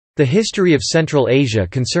The history of Central Asia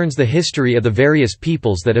concerns the history of the various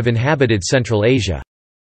peoples that have inhabited Central Asia.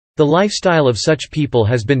 The lifestyle of such people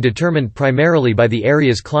has been determined primarily by the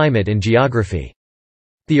area's climate and geography.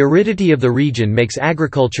 The aridity of the region makes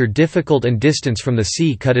agriculture difficult and distance from the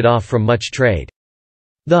sea cut it off from much trade.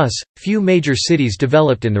 Thus, few major cities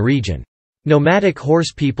developed in the region. Nomadic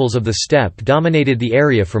horse peoples of the steppe dominated the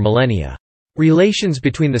area for millennia. Relations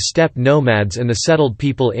between the steppe nomads and the settled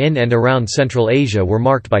people in and around Central Asia were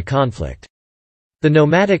marked by conflict. The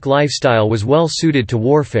nomadic lifestyle was well suited to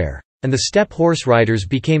warfare, and the steppe horse riders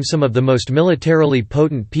became some of the most militarily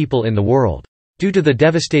potent people in the world, due to the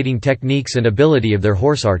devastating techniques and ability of their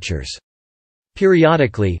horse archers.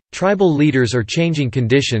 Periodically, tribal leaders or changing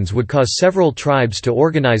conditions would cause several tribes to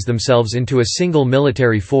organize themselves into a single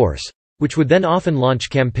military force, which would then often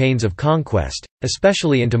launch campaigns of conquest,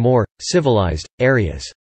 especially into more civilized areas.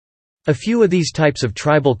 A few of these types of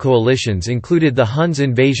tribal coalitions included the Huns'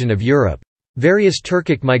 invasion of Europe, various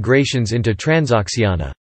Turkic migrations into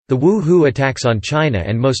Transoxiana, the Wu-Hu attacks on China,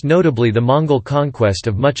 and most notably the Mongol conquest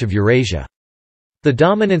of much of Eurasia. The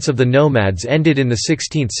dominance of the nomads ended in the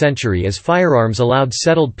 16th century as firearms allowed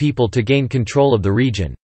settled people to gain control of the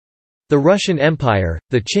region. The Russian Empire,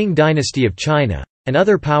 the Qing dynasty of China, and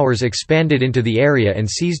other powers expanded into the area and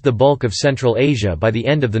seized the bulk of Central Asia by the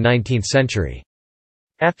end of the 19th century.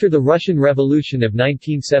 After the Russian Revolution of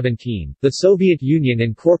 1917, the Soviet Union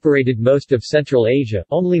incorporated most of Central Asia.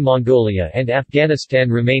 Only Mongolia and Afghanistan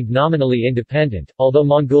remained nominally independent, although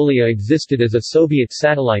Mongolia existed as a Soviet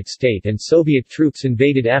satellite state and Soviet troops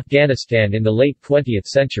invaded Afghanistan in the late 20th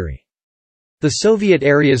century. The Soviet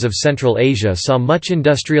areas of Central Asia saw much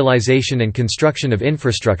industrialization and construction of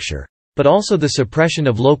infrastructure, but also the suppression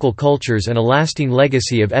of local cultures and a lasting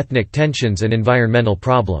legacy of ethnic tensions and environmental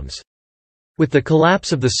problems. With the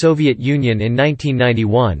collapse of the Soviet Union in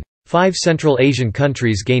 1991, 5 Central Asian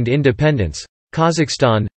countries gained independence: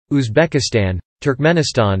 Kazakhstan, Uzbekistan,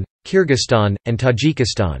 Turkmenistan, Kyrgyzstan, and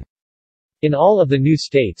Tajikistan. In all of the new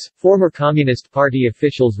states, former Communist Party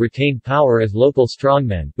officials retained power as local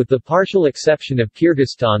strongmen, with the partial exception of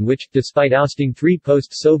Kyrgyzstan, which, despite ousting 3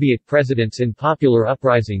 post-Soviet presidents in popular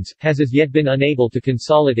uprisings, has as yet been unable to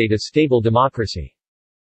consolidate a stable democracy.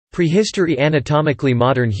 Prehistory. Anatomically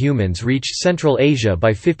modern humans reached Central Asia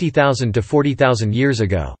by 50,000 to 40,000 years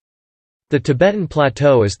ago. The Tibetan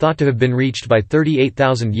Plateau is thought to have been reached by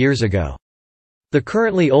 38,000 years ago. The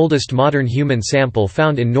currently oldest modern human sample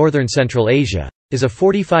found in northern Central Asia is a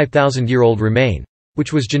 45,000-year-old remain,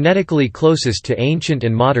 which was genetically closest to ancient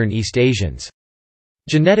and modern East Asians.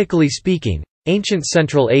 Genetically speaking, ancient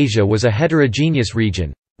Central Asia was a heterogeneous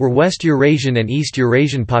region, where West Eurasian and East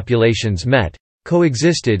Eurasian populations met,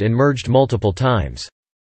 coexisted and merged multiple times.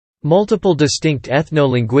 Multiple distinct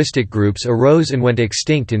ethno-linguistic groups arose and went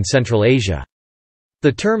extinct in Central Asia.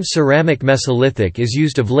 The term ceramic Mesolithic is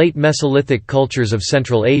used of late Mesolithic cultures of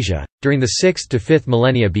Central Asia, during the 6th to 5th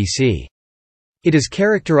millennia BC. It is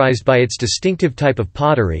characterized by its distinctive type of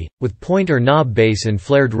pottery, with point or knob base and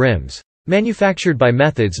flared rims, manufactured by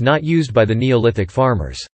methods not used by the Neolithic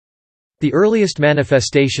farmers. The earliest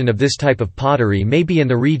manifestation of this type of pottery may be in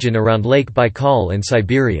the region around Lake Baikal in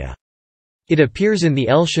Siberia. It appears in the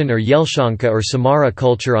Elshan or Yelshanka or Samara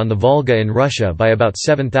culture on the Volga in Russia by about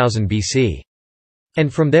 7000 BC.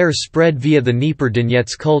 And from there spread via the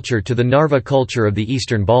Dnieper-Donetsk culture to the Narva culture of the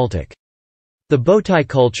eastern Baltic. The bowtie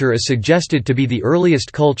culture is suggested to be the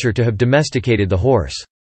earliest culture to have domesticated the horse.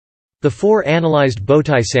 The 4 analyzed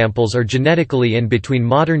bowtie samples are genetically in between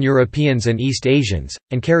modern Europeans and East Asians,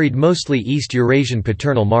 and carried mostly East Eurasian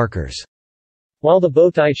paternal markers. While the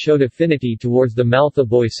bowtie showed affinity towards the Maltha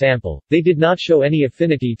boy sample, they did not show any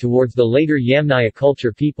affinity towards the later Yamnaya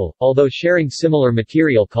culture people, although sharing similar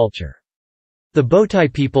material culture. The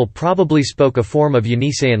bowtie people probably spoke a form of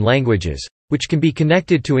Yeniseian languages, which can be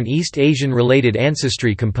connected to an East Asian-related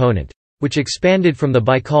ancestry component, which expanded from the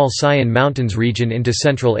Baikal-Sayan Mountains region into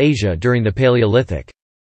Central Asia during the Paleolithic.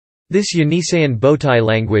 This Yeniseian bowtie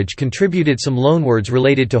language contributed some loanwords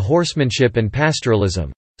related to horsemanship and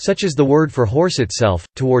pastoralism, such as the word for horse itself,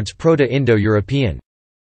 towards Proto-Indo-European.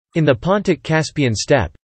 In the Pontic-Caspian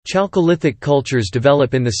steppe, Chalcolithic cultures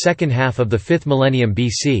develop in the second half of the 5th millennium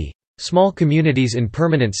BC, small communities in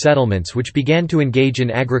permanent settlements which began to engage in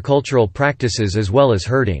agricultural practices as well as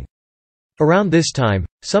herding. Around this time,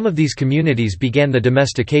 some of these communities began the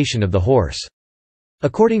domestication of the horse.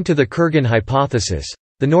 According to the Kurgan hypothesis,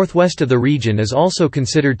 the northwest of the region is also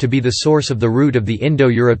considered to be the source of the root of the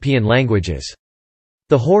Indo-European languages.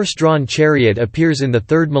 The horse-drawn chariot appears in the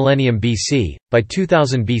 3rd millennium BC, by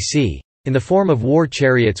 2000 BC, in the form of war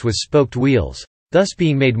chariots with spoked wheels, thus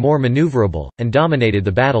being made more maneuverable, and dominated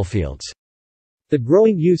the battlefields. The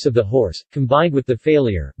growing use of the horse, combined with the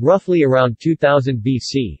failure, roughly around 2000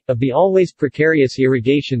 BC, of the always precarious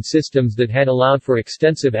irrigation systems that had allowed for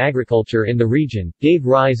extensive agriculture in the region, gave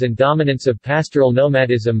rise and dominance of pastoral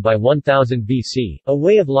nomadism by 1000 BC, a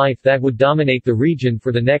way of life that would dominate the region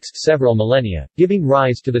for the next several millennia, giving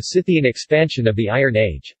rise to the Scythian expansion of the Iron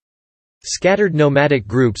Age. Scattered nomadic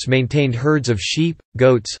groups maintained herds of sheep,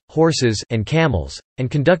 goats, horses, and camels,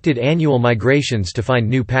 and conducted annual migrations to find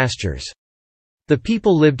new pastures. The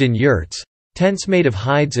people lived in yurts, tents made of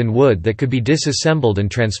hides and wood that could be disassembled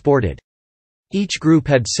and transported. Each group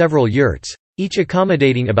had several yurts, each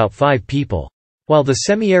accommodating about 5 people. While the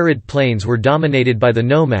semi-arid plains were dominated by the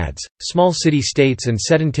nomads, small city-states and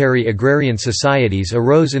sedentary agrarian societies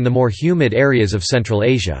arose in the more humid areas of Central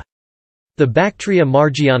Asia. The Bactria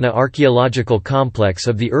Margiana archaeological complex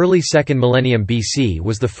of the early 2nd millennium BC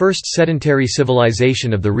was the first sedentary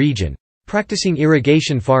civilization of the region, practicing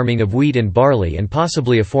irrigation farming of wheat and barley and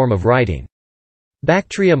possibly a form of writing.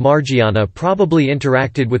 Bactria Margiana probably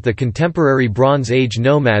interacted with the contemporary Bronze Age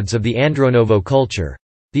nomads of the Andronovo culture,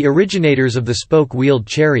 the originators of the spoke-wheeled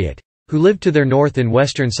chariot, who lived to their north in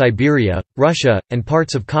western Siberia, Russia, and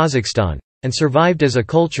parts of Kazakhstan, and survived as a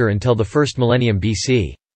culture until the 1st millennium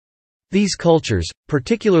BC. These cultures,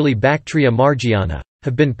 particularly Bactria Margiana,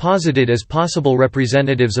 have been posited as possible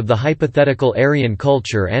representatives of the hypothetical Aryan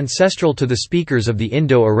culture ancestral to the speakers of the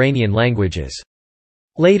Indo-Iranian languages.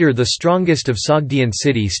 Later, the strongest of Sogdian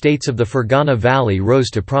city-states of the Fergana Valley rose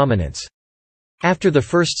to prominence. After the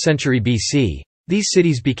 1st century BC, these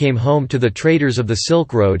cities became home to the traders of the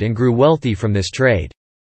Silk Road and grew wealthy from this trade.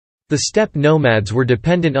 The steppe nomads were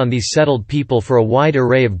dependent on these settled people for a wide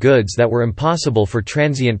array of goods that were impossible for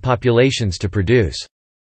transient populations to produce.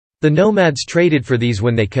 The nomads traded for these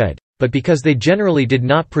when they could, but because they generally did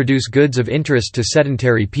not produce goods of interest to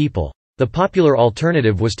sedentary people, the popular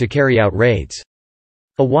alternative was to carry out raids.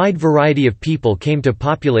 A wide variety of people came to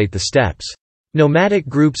populate the steppes. Nomadic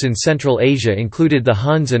groups in Central Asia included the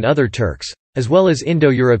Huns and other Turks, as well as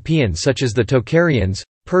Indo-Europeans such as the Tocharians,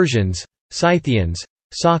 Persians, Scythians,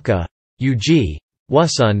 Saka, Yuji,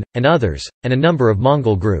 Wasun, and others, and a number of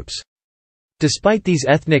Mongol groups. Despite these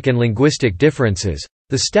ethnic and linguistic differences,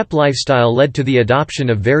 the steppe lifestyle led to the adoption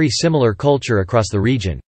of very similar culture across the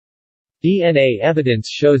region. DNA evidence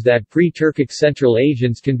shows that pre-Turkic Central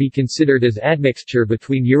Asians can be considered as admixture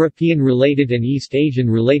between European-related and East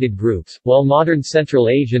Asian-related groups, while modern Central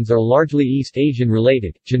Asians are largely East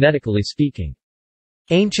Asian-related, genetically speaking.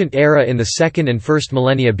 Ancient era in the 2nd and 1st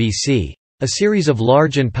millennia BC, a series of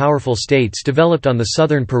large and powerful states developed on the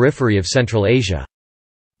southern periphery of Central Asia.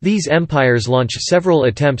 These empires launched several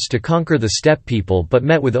attempts to conquer the steppe people but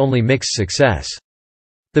met with only mixed success.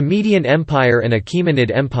 The Median Empire and Achaemenid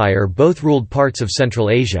Empire both ruled parts of Central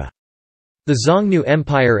Asia. The Xiongnu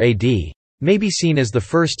Empire AD may be seen as the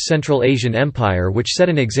first Central Asian empire which set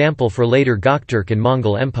an example for later Gokturk and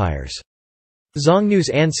Mongol empires. Xiongnu's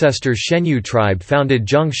ancestors Shenyu tribe founded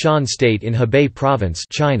Zhongshan state in Hebei province,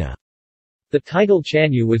 China. The title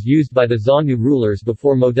Chanyu was used by the Xiongnu rulers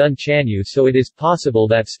before Modun Chanyu, so it is possible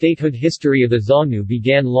that statehood history of the Xiongnu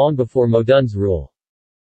began long before Modun's rule.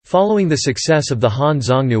 Following the success of the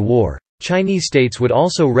Han-Xiongnu War, Chinese states would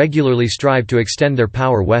also regularly strive to extend their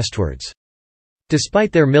power westwards.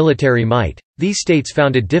 Despite their military might, these states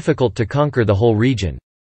found it difficult to conquer the whole region.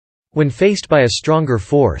 When faced by a stronger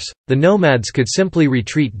force, the nomads could simply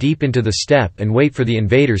retreat deep into the steppe and wait for the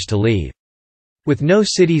invaders to leave. With no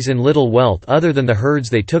cities and little wealth other than the herds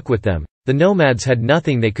they took with them, the nomads had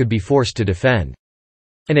nothing they could be forced to defend.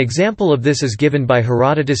 An example of this is given by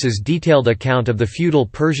Herodotus's detailed account of the feudal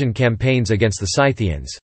Persian campaigns against the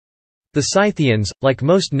Scythians. The Scythians, like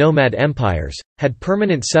most nomad empires, had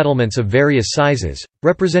permanent settlements of various sizes,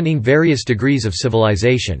 representing various degrees of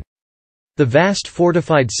civilization. The vast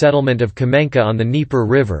fortified settlement of Kamenka on the Dnieper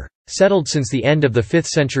River, settled since the end of the 5th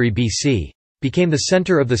century BC, became the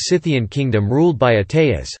center of the Scythian kingdom ruled by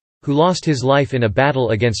Ateas, who lost his life in a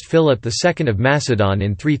battle against Philip II of Macedon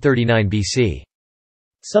in 339 BC.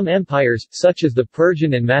 Some empires, such as the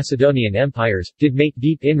Persian and Macedonian empires, did make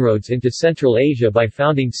deep inroads into Central Asia by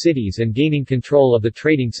founding cities and gaining control of the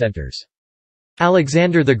trading centers.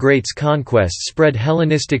 Alexander the Great's conquest spread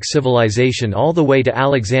Hellenistic civilization all the way to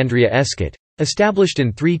Alexandria Eskit, established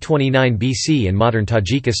in 329 BC in modern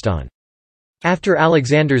Tajikistan. After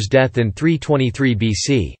Alexander's death in 323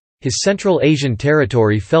 BC, his Central Asian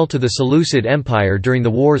territory fell to the Seleucid Empire during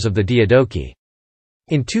the Wars of the Diadochi.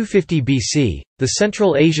 In 250 BC, the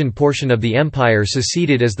Central Asian portion of the empire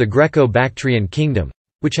seceded as the Greco-Bactrian Kingdom,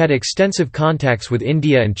 which had extensive contacts with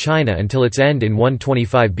India and China until its end in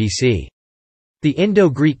 125 BC. The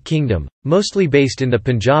Indo-Greek kingdom, mostly based in the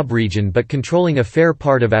Punjab region but controlling a fair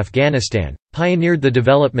part of Afghanistan, pioneered the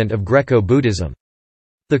development of Greco-Buddhism.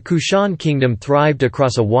 The Kushan kingdom thrived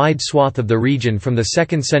across a wide swath of the region from the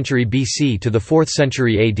 2nd century BC to the 4th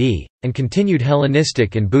century AD, and continued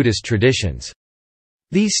Hellenistic and Buddhist traditions.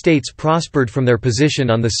 These states prospered from their position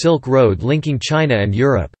on the Silk Road linking China and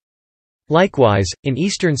Europe. Likewise, in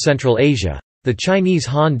eastern Central Asia, the Chinese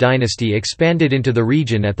Han dynasty expanded into the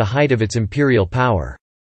region at the height of its imperial power.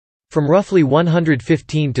 From roughly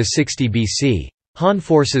 115 to 60 BC, Han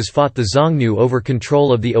forces fought the Xiongnu over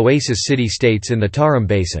control of the oasis city-states in the Tarim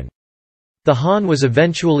Basin. The Han was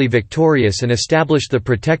eventually victorious and established the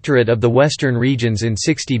Protectorate of the Western regions in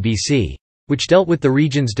 60 BC, which dealt with the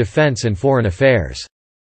region's defense and foreign affairs.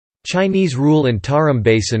 Chinese rule in Tarim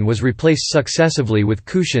Basin was replaced successively with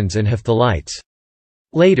Kushans and Hephthalites.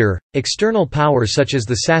 Later, external powers such as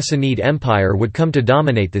the Sassanid Empire would come to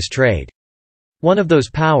dominate this trade. One of those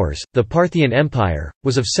powers, the Parthian Empire,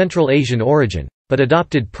 was of Central Asian origin, but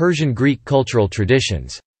adopted Persian Greek cultural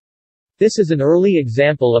traditions. This is an early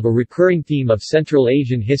example of a recurring theme of Central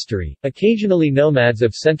Asian history. Occasionally nomads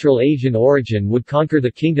of Central Asian origin would conquer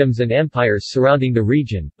the kingdoms and empires surrounding the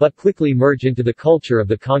region, but quickly merge into the culture of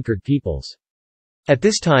the conquered peoples. At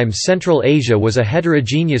this time Central Asia was a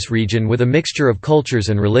heterogeneous region with a mixture of cultures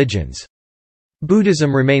and religions.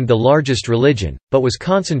 Buddhism remained the largest religion, but was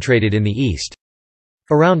concentrated in the east.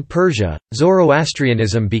 Around Persia,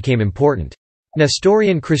 Zoroastrianism became important.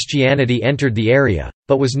 Nestorian Christianity entered the area,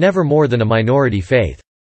 but was never more than a minority faith.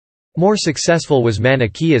 More successful was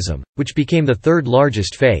Manichaeism, which became the third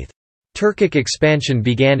largest faith. Turkic expansion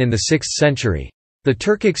began in the 6th century. The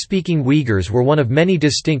Turkic-speaking Uyghurs were one of many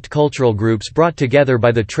distinct cultural groups brought together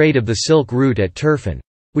by the trade of the Silk Route at Turfan,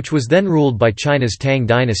 which was then ruled by China's Tang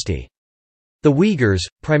dynasty. The Uyghurs,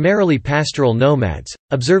 primarily pastoral nomads,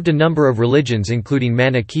 observed a number of religions including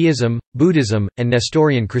Manichaeism, Buddhism, and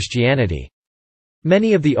Nestorian Christianity.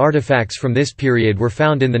 Many of the artifacts from this period were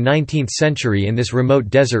found in the 19th century in this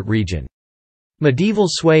remote desert region. Medieval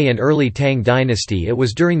Sui and early Tang dynasty. It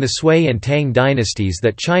was during the Sui and Tang dynasties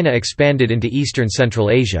that China expanded into eastern Central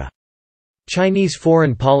Asia. Chinese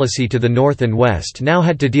foreign policy to the north and west now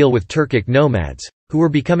had to deal with Turkic nomads, who were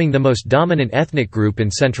becoming the most dominant ethnic group in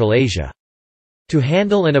Central Asia. To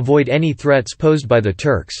handle and avoid any threats posed by the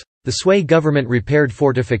Turks, the Sui government repaired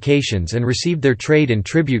fortifications and received their trade and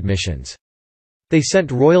tribute missions. They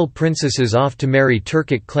sent royal princesses off to marry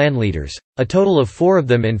Turkic clan leaders, a total of 4 of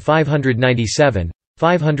them in 597,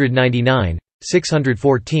 599,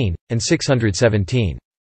 614, and 617.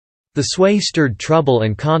 The Sui stirred trouble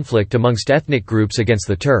and conflict amongst ethnic groups against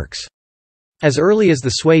the Turks. As early as the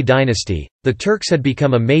Sui dynasty, the Turks had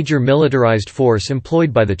become a major militarized force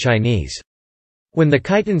employed by the Chinese. When the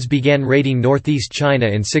Khitans began raiding northeast China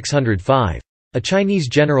in 605, a Chinese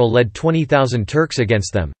general led 20,000 Turks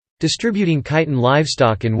against them, distributing Khitan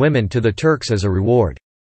livestock and women to the Turks as a reward.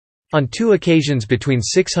 On 2 occasions between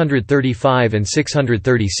 635 and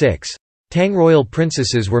 636, Tang royal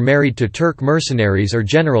princesses were married to Turk mercenaries or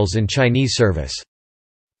generals in Chinese service.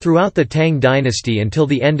 Throughout the Tang dynasty until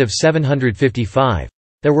the end of 755,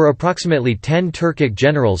 there were approximately 10 Turkic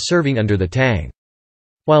generals serving under the Tang.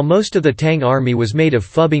 While most of the Tang army was made of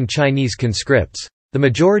phubbing Chinese conscripts, the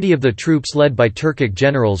majority of the troops led by Turkic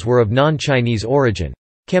generals were of non-Chinese origin,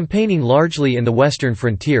 campaigning largely in the western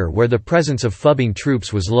frontier where the presence of phubbing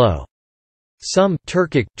troops was low. Some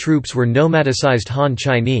Turkic troops were nomadicized Han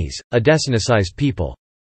Chinese, a Desinicized people.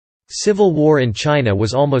 Civil war in China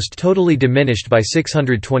was almost totally diminished by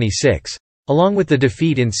 626, along with the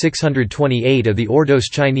defeat in 628 of the Ordos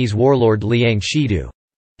Chinese warlord Liang Shidu.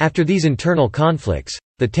 After these internal conflicts,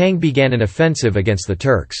 the Tang began an offensive against the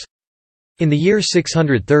Turks. In the year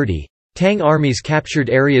 630, Tang armies captured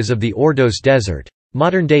areas of the Ordos Desert,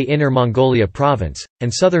 modern-day Inner Mongolia province,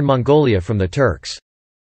 and southern Mongolia from the Turks.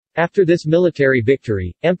 After this military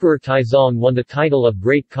victory, Emperor Taizong won the title of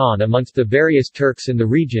Great Khan amongst the various Turks in the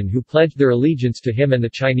region who pledged their allegiance to him and the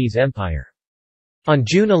Chinese Empire. On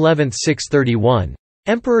June 11, 631,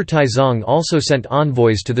 Emperor Taizong also sent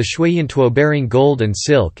envoys to the Shuiyantuo bearing gold and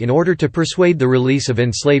silk in order to persuade the release of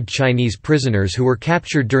enslaved Chinese prisoners who were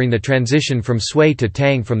captured during the transition from Sui to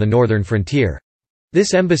Tang from the northern frontier.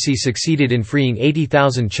 This embassy succeeded in freeing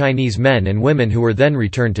 80,000 Chinese men and women who were then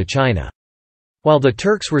returned to China. While the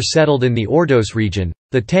Turks were settled in the Ordos region,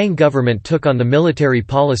 the Tang government took on the military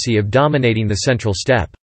policy of dominating the central steppe.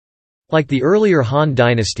 Like the earlier Han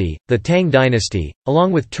dynasty, the Tang dynasty,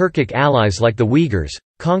 along with Turkic allies like the Uyghurs,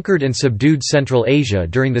 conquered and subdued Central Asia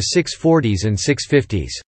during the 640s and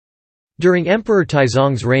 650s. During Emperor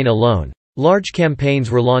Taizong's reign alone, large campaigns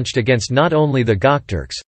were launched against not only the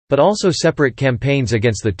Gokturks, but also separate campaigns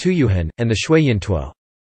against the Tuyuhun, and the Shuiyintuo.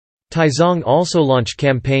 Taizong also launched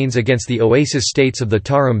campaigns against the oasis states of the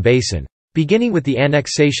Tarim Basin, beginning with the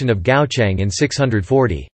annexation of Gaochang in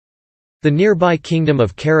 640. The nearby kingdom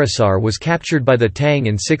of Karasar was captured by the Tang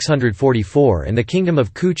in 644 and the kingdom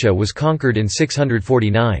of Kucha was conquered in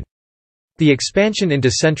 649. The expansion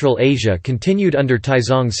into Central Asia continued under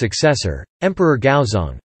Taizong's successor, Emperor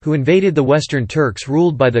Gaozong, who invaded the Western Turks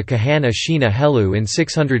ruled by the Khan Ashina Helu in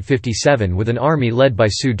 657 with an army led by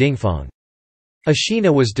Su Dingfang.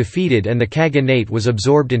 Ashina was defeated and the Khaganate was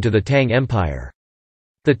absorbed into the Tang Empire.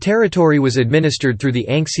 The territory was administered through the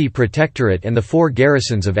Angxi Protectorate and the 4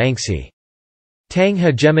 garrisons of Angxi. Tang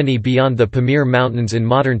hegemony beyond the Pamir Mountains in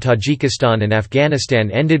modern Tajikistan and Afghanistan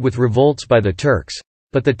ended with revolts by the Turks,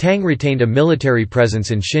 but the Tang retained a military presence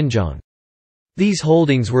in Xinjiang. These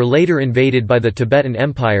holdings were later invaded by the Tibetan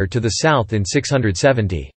Empire to the south in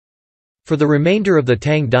 670. For the remainder of the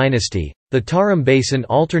Tang dynasty, the Tarim Basin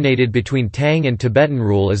alternated between Tang and Tibetan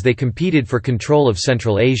rule as they competed for control of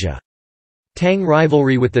Central Asia. Tang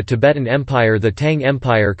rivalry with the Tibetan Empire. The Tang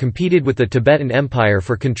Empire competed with the Tibetan Empire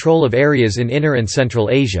for control of areas in Inner and Central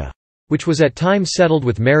Asia, which was at times settled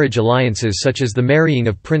with marriage alliances such as the marrying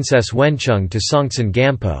of Princess Wencheng to Songtsen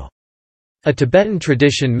Gampo. A Tibetan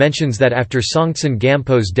tradition mentions that after Songtsen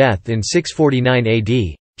Gampo's death in 649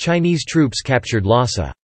 AD, Chinese troops captured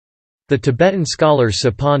Lhasa. The Tibetan scholar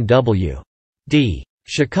Sapan W.D.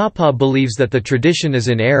 Shakapa believes that the tradition is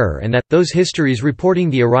in error and that those histories reporting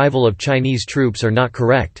the arrival of Chinese troops are not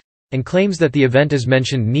correct, and claims that the event is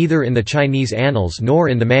mentioned neither in the Chinese annals nor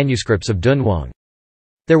in the manuscripts of Dunhuang.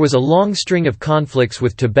 There was a long string of conflicts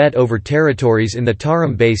with Tibet over territories in the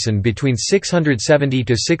Tarim Basin between 670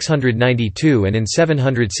 to 692 and in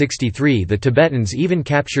 763 the Tibetans even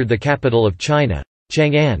captured the capital of China,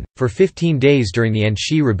 Chang'an, for 15 days during the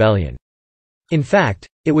Anxi Rebellion. In fact,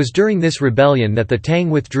 it was during this rebellion that the Tang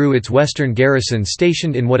withdrew its western garrison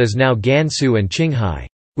stationed in what is now Gansu and Qinghai,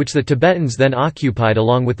 which the Tibetans then occupied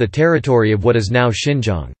along with the territory of what is now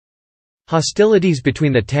Xinjiang. Hostilities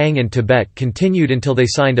between the Tang and Tibet continued until they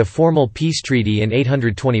signed a formal peace treaty in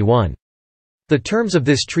 821. The terms of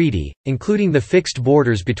this treaty, including the fixed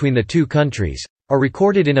borders between the two countries, are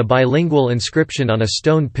recorded in a bilingual inscription on a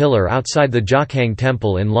stone pillar outside the Jokhang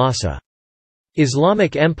Temple in Lhasa.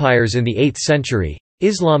 Islamic empires in the 8th century,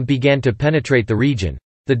 Islam began to penetrate the region.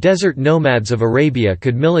 The desert nomads of Arabia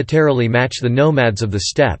could militarily match the nomads of the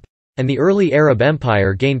steppe, and the early Arab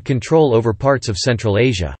Empire gained control over parts of Central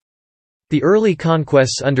Asia. The early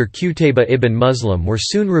conquests under Qutayba ibn Muslim were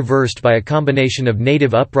soon reversed by a combination of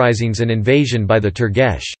native uprisings and invasion by the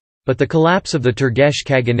Turgesh, but the collapse of the Turgesh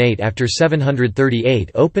Khaganate after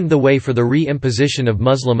 738 opened the way for the re-imposition of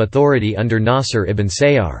Muslim authority under Nasr ibn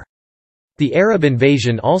Sayyar. The Arab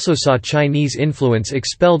invasion also saw Chinese influence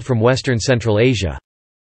expelled from western Central Asia.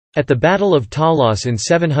 At the Battle of Talas in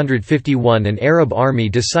 751 an Arab army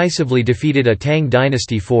decisively defeated a Tang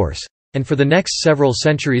dynasty force, and for the next several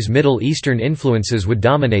centuries Middle Eastern influences would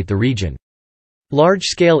dominate the region.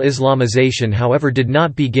 Large-scale Islamization however did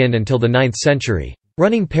not begin until the 9th century,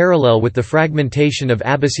 running parallel with the fragmentation of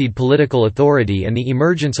Abbasid political authority and the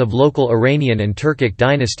emergence of local Iranian and Turkic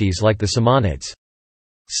dynasties like the Samanids.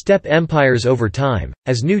 Steppe empires over time,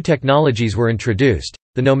 as new technologies were introduced,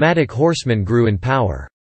 the nomadic horsemen grew in power.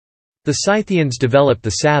 The Scythians developed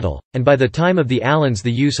the saddle, and by the time of the Alans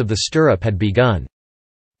the use of the stirrup had begun.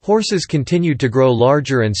 Horses continued to grow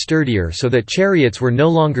larger and sturdier so that chariots were no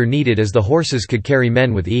longer needed as the horses could carry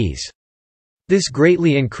men with ease. This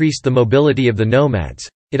greatly increased the mobility of the nomads.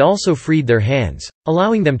 It also freed their hands,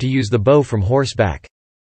 allowing them to use the bow from horseback.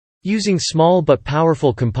 Using small but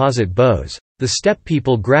powerful composite bows, the steppe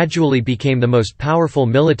people gradually became the most powerful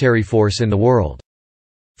military force in the world.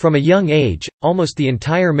 From a young age, almost the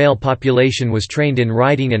entire male population was trained in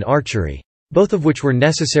riding and archery, both of which were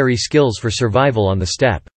necessary skills for survival on the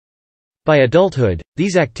steppe. By adulthood,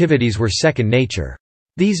 these activities were second nature.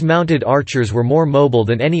 These mounted archers were more mobile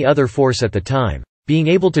than any other force at the time, being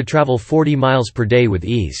able to travel 40 miles per day with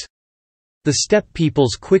ease. The steppe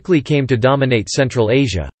peoples quickly came to dominate Central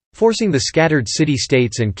Asia, forcing the scattered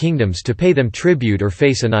city-states and kingdoms to pay them tribute or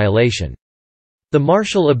face annihilation. The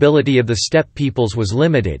martial ability of the steppe peoples was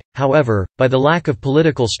limited, however, by the lack of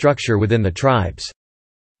political structure within the tribes.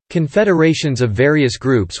 Confederations of various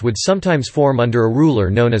groups would sometimes form under a ruler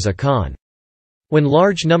known as a Khan. When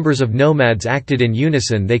large numbers of nomads acted in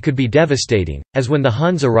unison they could be devastating, as when the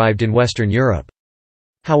Huns arrived in Western Europe.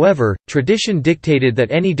 However, tradition dictated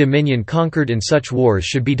that any dominion conquered in such wars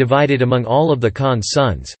should be divided among all of the Khan's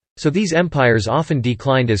sons, so these empires often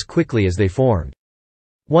declined as quickly as they formed.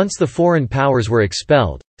 Once the foreign powers were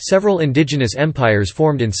expelled, several indigenous empires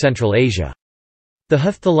formed in Central Asia. The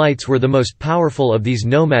Hephthalites were the most powerful of these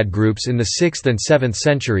nomad groups in the 6th and 7th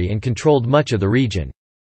century and controlled much of the region.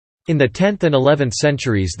 In the 10th and 11th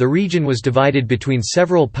centuries the region was divided between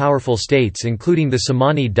several powerful states including the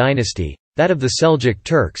Samanid dynasty, that of the Seljuk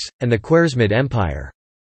Turks, and the Khwarezmid Empire.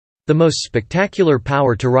 The most spectacular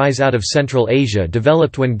power to rise out of Central Asia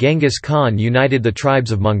developed when Genghis Khan united the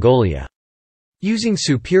tribes of Mongolia. Using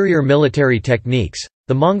superior military techniques,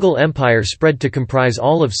 the Mongol Empire spread to comprise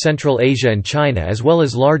all of Central Asia and China as well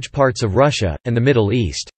as large parts of Russia, and the Middle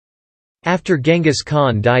East. After Genghis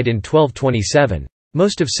Khan died in 1227,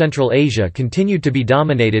 most of Central Asia continued to be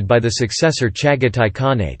dominated by the successor Chagatai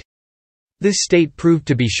Khanate. This state proved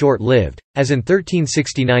to be short-lived, as in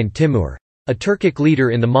 1369 Timur, a Turkic leader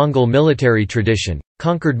in the Mongol military tradition,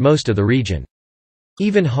 conquered most of the region.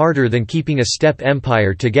 Even harder than keeping a steppe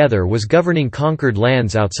empire together was governing conquered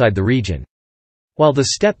lands outside the region. While the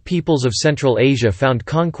steppe peoples of Central Asia found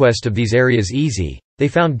conquest of these areas easy, they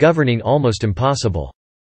found governing almost impossible.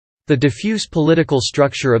 The diffuse political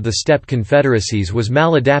structure of the steppe confederacies was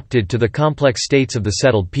maladapted to the complex states of the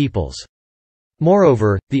settled peoples.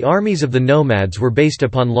 Moreover, the armies of the nomads were based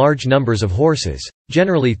upon large numbers of horses,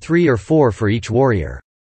 generally 3 or 4 for each warrior.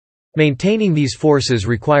 Maintaining these forces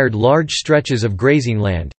required large stretches of grazing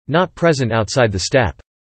land, not present outside the steppe.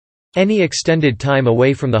 Any extended time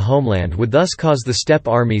away from the homeland would thus cause the steppe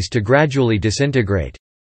armies to gradually disintegrate.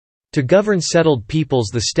 To govern settled peoples,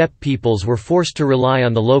 the steppe peoples were forced to rely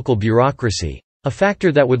on the local bureaucracy, a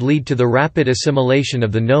factor that would lead to the rapid assimilation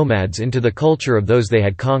of the nomads into the culture of those they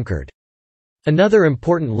had conquered. Another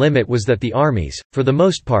important limit was that the armies, for the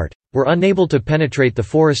most part, were unable to penetrate the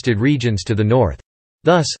forested regions to the north.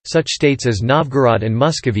 Thus, such states as Novgorod and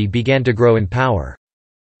Muscovy began to grow in power.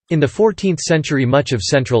 In the 14th century much of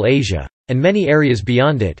Central Asia, and many areas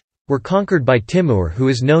beyond it, were conquered by Timur, who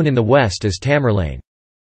is known in the West as Tamerlane.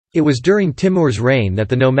 It was during Timur's reign that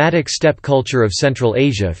the nomadic steppe culture of Central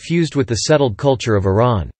Asia fused with the settled culture of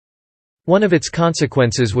Iran. One of its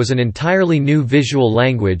consequences was an entirely new visual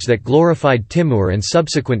language that glorified Timur and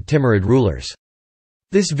subsequent Timurid rulers.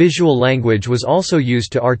 This visual language was also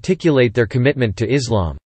used to articulate their commitment to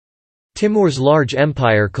Islam. Timur's large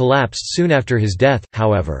empire collapsed soon after his death,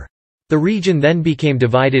 however. The region then became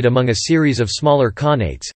divided among a series of smaller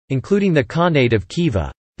khanates, including the Khanate of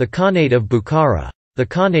Khiva, the Khanate of Bukhara, the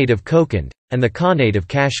Khanate of Kokand, and the Khanate of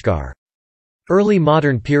Kashgar. Early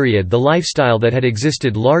modern period the lifestyle that had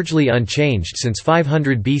existed largely unchanged since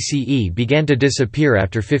 500 BCE began to disappear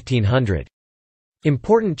after 1500.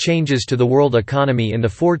 Important changes to the world economy in the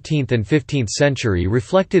 14th and 15th century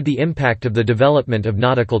reflected the impact of the development of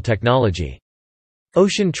nautical technology.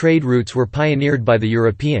 Ocean trade routes were pioneered by the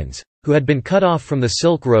Europeans, who had been cut off from the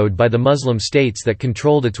Silk Road by the Muslim states that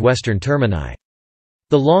controlled its western termini.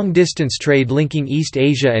 The long-distance trade linking East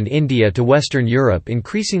Asia and India to Western Europe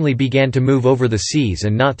increasingly began to move over the seas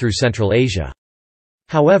and not through Central Asia.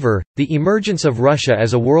 However, the emergence of Russia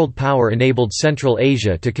as a world power enabled Central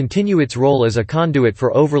Asia to continue its role as a conduit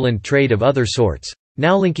for overland trade of other sorts,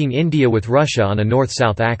 now linking India with Russia on a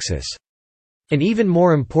north-south axis. An even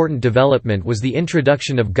more important development was the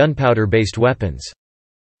introduction of gunpowder-based weapons.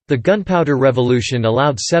 The Gunpowder Revolution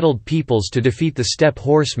allowed settled peoples to defeat the steppe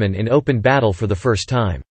horsemen in open battle for the first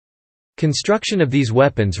time. Construction of these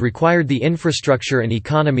weapons required the infrastructure and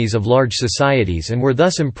economies of large societies and were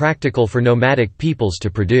thus impractical for nomadic peoples to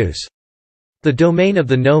produce. The domain of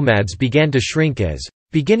the nomads began to shrink as,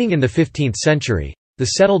 beginning in the 15th century, the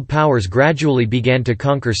settled powers gradually began to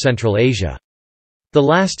conquer Central Asia. The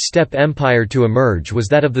last steppe empire to emerge was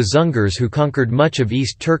that of the Dzungars, who conquered much of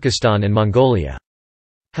East Turkestan and Mongolia.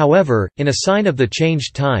 However, in a sign of the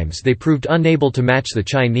changed times they proved unable to match the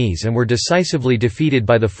Chinese and were decisively defeated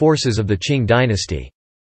by the forces of the Qing dynasty.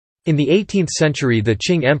 In the 18th century the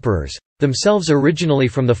Qing emperors, themselves originally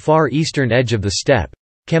from the far eastern edge of the steppe,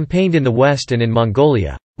 campaigned in the west and in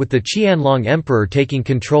Mongolia, with the Qianlong emperor taking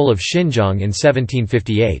control of Xinjiang in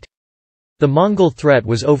 1758. The Mongol threat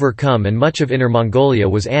was overcome and much of Inner Mongolia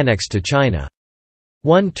was annexed to China.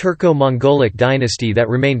 One Turco-Mongolic dynasty that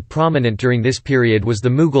remained prominent during this period was the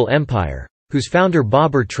Mughal Empire, whose founder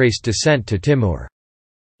Babur traced descent to Timur.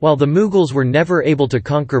 While the Mughals were never able to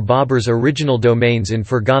conquer Babur's original domains in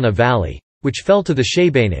Fergana Valley, which fell to the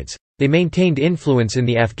Shaybanids, they maintained influence in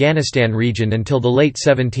the Afghanistan region until the late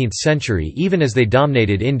 17th century, even as they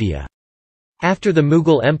dominated India. After the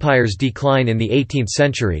Mughal Empire's decline in the 18th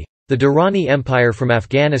century, the Durrani Empire from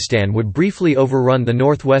Afghanistan would briefly overrun the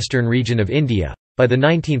northwestern region of India. By the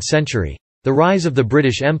 19th century, the rise of the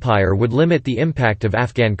British Empire would limit the impact of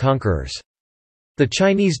Afghan conquerors. The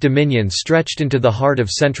Chinese dominion stretched into the heart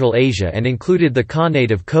of Central Asia and included the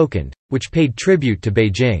Khanate of Kokand, which paid tribute to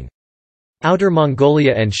Beijing. Outer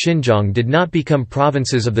Mongolia and Xinjiang did not become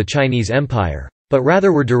provinces of the Chinese Empire, but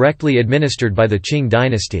rather were directly administered by the Qing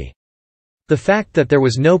dynasty. The fact that there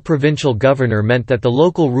was no provincial governor meant that the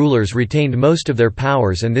local rulers retained most of their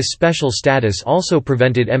powers, and this special status also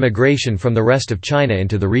prevented emigration from the rest of China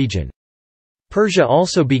into the region. Persia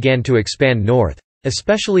also began to expand north,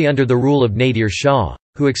 especially under the rule of Nadir Shah,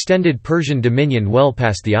 who extended Persian dominion well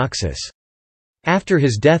past the Oxus. After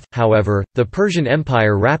his death, however, the Persian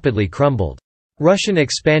Empire rapidly crumbled. Russian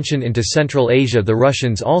expansion into Central Asia. The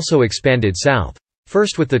Russians also expanded south,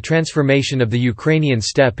 first with the transformation of the Ukrainian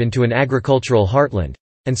steppe into an agricultural heartland,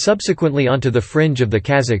 and subsequently onto the fringe of the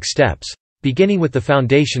Kazakh steppes, beginning with the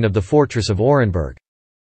foundation of the fortress of Orenburg.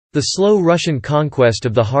 The slow Russian conquest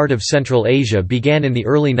of the heart of Central Asia began in the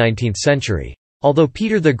early 19th century. Although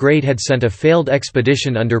Peter the Great had sent a failed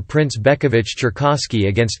expedition under Prince Bekovich Cherkassky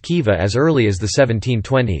against Khiva as early as the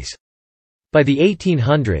 1720s. By the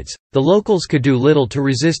 1800s, the locals could do little to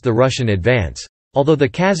resist the Russian advance, although the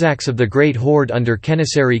Kazakhs of the Great Horde under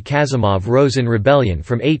Kenessary Kazimov rose in rebellion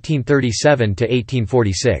from 1837 to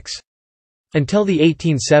 1846. Until the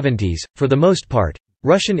 1870s, for the most part,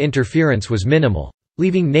 Russian interference was minimal,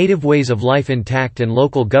 leaving native ways of life intact and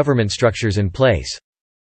local government structures in place.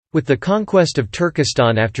 With the conquest of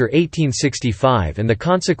Turkestan after 1865 and the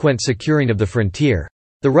consequent securing of the frontier,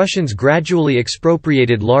 the Russians gradually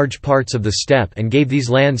expropriated large parts of the steppe and gave these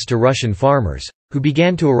lands to Russian farmers, who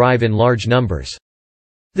began to arrive in large numbers.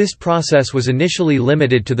 This process was initially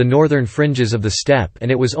limited to the northern fringes of the steppe,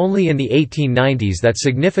 and it was only in the 1890s that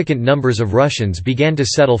significant numbers of Russians began to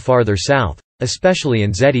settle farther south, especially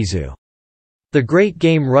in Zetizu. The Great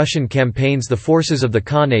Game Russian campaigns. The forces of the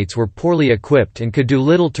Khanates were poorly equipped and could do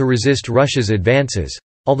little to resist Russia's advances,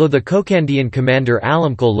 although the Kokandian commander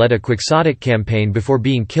Alamkul led a quixotic campaign before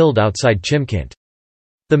being killed outside Chimkent.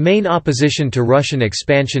 The main opposition to Russian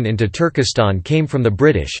expansion into Turkestan came from the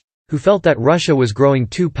British, who felt that Russia was growing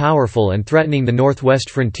too powerful and threatening the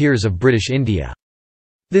northwest frontiers of British India.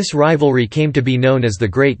 This rivalry came to be known as the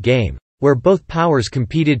Great Game, where both powers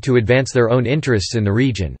competed to advance their own interests in the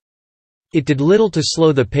region. It did little to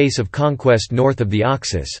slow the pace of conquest north of the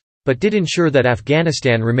Oxus, but did ensure that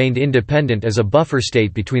Afghanistan remained independent as a buffer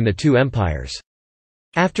state between the two empires.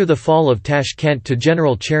 After the fall of Tashkent to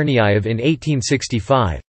General Cherniayev in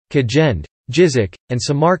 1865, Kajend, Jizak, and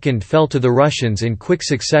Samarkand fell to the Russians in quick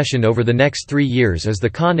succession over the next 3 years as the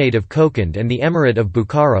Khanate of Kokand and the Emirate of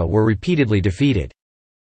Bukhara were repeatedly defeated.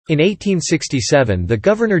 In 1867 the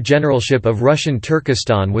Governor-Generalship of Russian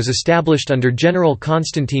Turkestan was established under General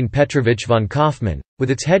Konstantin Petrovich von Kaufmann, with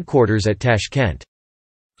its headquarters at Tashkent.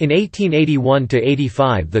 In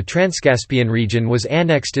 1881–85 the Transcaspian region was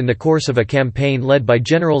annexed in the course of a campaign led by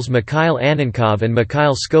Generals Mikhail Annenkov and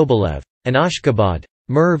Mikhail Skobelev, and Ashgabat,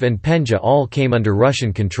 Merv and Penja all came under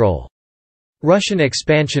Russian control. Russian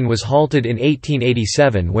expansion was halted in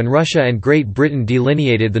 1887 when Russia and Great Britain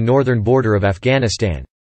delineated the northern border of Afghanistan.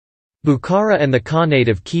 Bukhara and the Khanate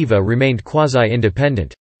of Khiva remained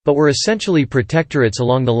quasi-independent, but were essentially protectorates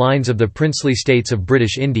along the lines of the princely states of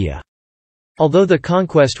British India. Although the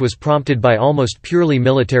conquest was prompted by almost purely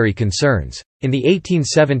military concerns, in the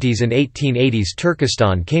 1870s and 1880s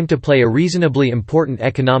Turkestan came to play a reasonably important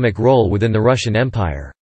economic role within the Russian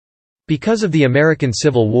Empire. Because of the American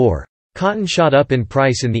Civil War, cotton shot up in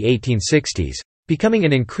price in the 1860s, becoming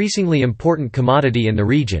an increasingly important commodity in the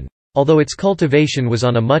region, although its cultivation was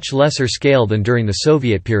on a much lesser scale than during the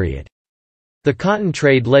Soviet period. The cotton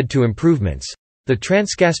trade led to improvements. The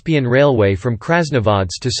Transcaspian Railway from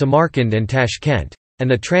Krasnovodsk to Samarkand and Tashkent, and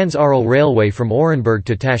the Trans-Aral Railway from Orenburg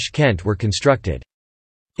to Tashkent were constructed.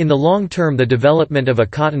 In the long term the development of a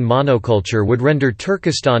cotton monoculture would render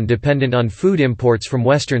Turkestan dependent on food imports from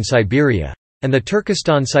western Siberia, and the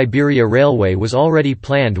Turkestan-Siberia Railway was already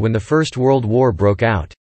planned when the First World War broke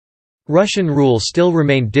out. Russian rule still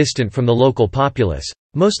remained distant from the local populace,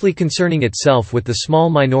 mostly concerning itself with the small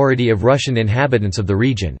minority of Russian inhabitants of the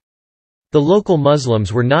region. The local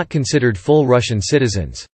Muslims were not considered full Russian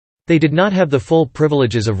citizens. They did not have the full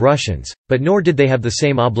privileges of Russians, but nor did they have the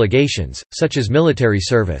same obligations, such as military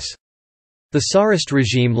service. The Tsarist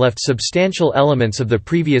regime left substantial elements of the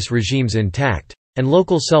previous regimes intact, and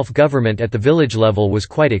local self-government at the village level was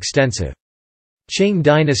quite extensive. Qing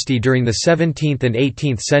dynasty. During the 17th and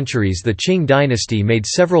 18th centuries the Qing dynasty made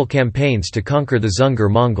several campaigns to conquer the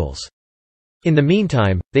Dzungar Mongols. In the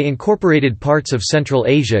meantime, they incorporated parts of Central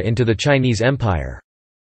Asia into the Chinese Empire.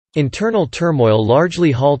 Internal turmoil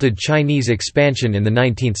largely halted Chinese expansion in the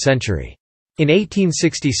 19th century. In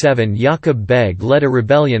 1867 Yaqub Beg led a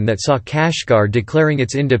rebellion that saw Kashgar declaring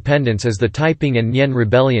its independence as the Taiping and Nian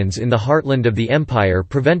rebellions in the heartland of the empire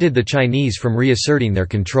prevented the Chinese from reasserting their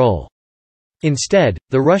control. Instead,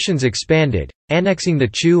 the Russians expanded, annexing the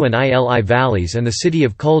Chu and Ili valleys and the city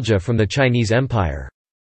of Kulja from the Chinese Empire.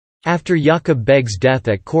 After Yaqub Beg's death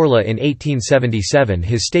at Korla in 1877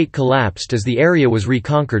 his state collapsed as the area was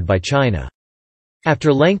reconquered by China.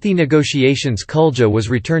 After lengthy negotiations Kulja was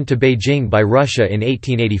returned to Beijing by Russia in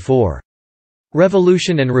 1884.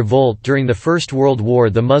 Revolution and revolt during the First World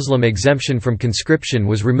War. The Muslim exemption from conscription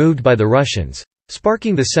was removed by the Russians,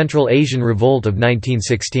 sparking the Central Asian Revolt of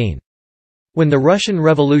 1916. When the Russian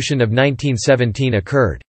Revolution of 1917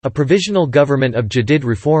 occurred, a provisional government of Jadid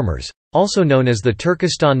reformers, also known as the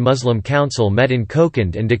Turkestan Muslim Council, met in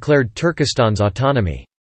Kokand and declared Turkestan's autonomy.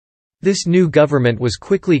 This new government was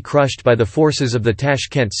quickly crushed by the forces of the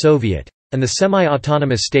Tashkent Soviet, and the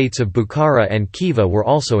semi-autonomous states of Bukhara and Khiva were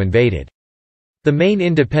also invaded. The main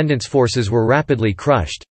independence forces were rapidly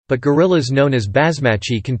crushed, but guerrillas known as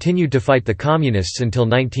Basmachi continued to fight the communists until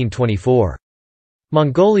 1924.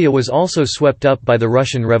 Mongolia was also swept up by the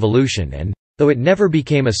Russian Revolution and, though it never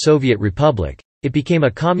became a Soviet republic, it became a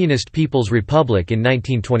Communist People's Republic in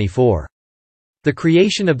 1924. The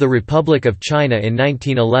creation of the Republic of China in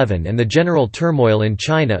 1911 and the general turmoil in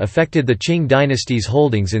China affected the Qing dynasty's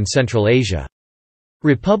holdings in Central Asia.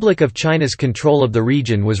 Republic of China's control of the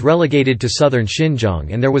region was relegated to southern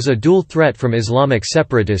Xinjiang and there was a dual threat from Islamic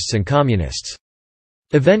separatists and communists.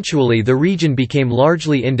 Eventually the region became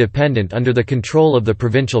largely independent under the control of the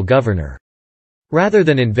provincial governor. Rather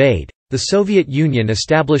than invade, the Soviet Union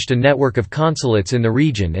established a network of consulates in the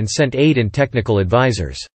region and sent aid and technical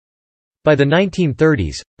advisors. By the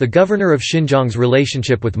 1930s, the governor of Xinjiang's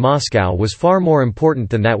relationship with Moscow was far more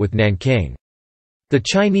important than that with Nanking. The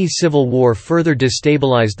Chinese Civil War further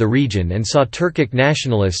destabilized the region and saw Turkic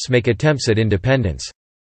nationalists make attempts at independence.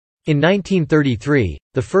 In 1933,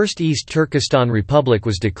 the First East Turkestan Republic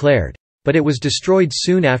was declared, but it was destroyed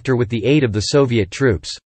soon after with the aid of the Soviet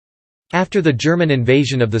troops. After the German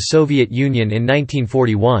invasion of the Soviet Union in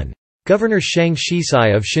 1941, Governor Shang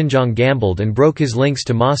Shisai of Xinjiang gambled and broke his links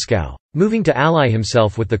to Moscow, moving to ally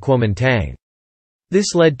himself with the Kuomintang.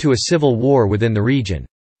 This led to a civil war within the region.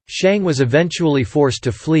 Shang was eventually forced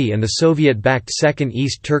to flee and the Soviet-backed Second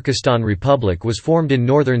East Turkestan Republic was formed in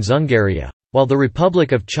northern Dzungaria, while the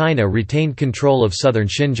Republic of China retained control of southern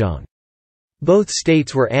Xinjiang. Both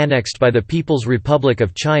states were annexed by the People's Republic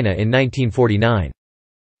of China in 1949.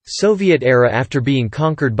 Soviet era. After being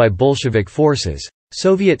conquered by Bolshevik forces,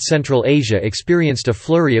 Soviet Central Asia experienced a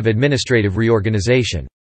flurry of administrative reorganization.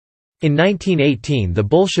 In 1918 the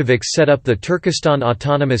Bolsheviks set up the Turkestan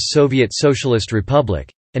Autonomous Soviet Socialist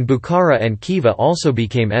Republic, and Bukhara and Khiva also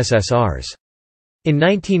became SSRs. In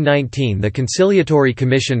 1919 the Conciliatory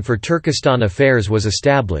Commission for Turkestan Affairs was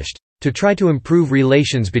established, to try to improve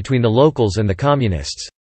relations between the locals and the communists.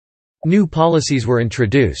 New policies were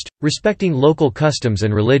introduced, respecting local customs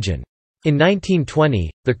and religion. In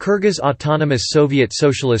 1920, the Kyrgyz Autonomous Soviet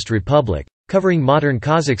Socialist Republic, covering modern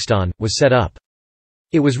Kazakhstan, was set up.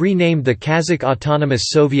 It was renamed the Kazakh Autonomous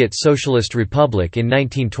Soviet Socialist Republic in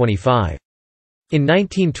 1925. In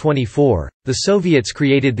 1924, the Soviets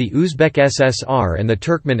created the Uzbek SSR and the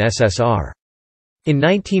Turkmen SSR. In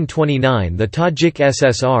 1929 the Tajik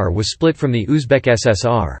SSR was split from the Uzbek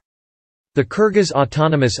SSR. The Kyrgyz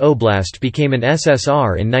Autonomous Oblast became an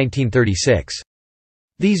SSR in 1936.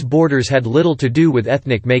 These borders had little to do with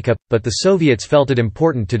ethnic makeup, but the Soviets felt it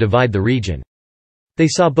important to divide the region. They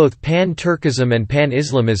saw both pan-Turkism and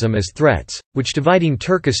pan-Islamism as threats, which dividing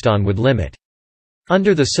Turkestan would limit.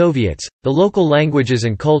 Under the Soviets, the local languages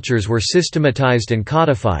and cultures were systematized and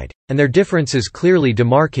codified, and their differences clearly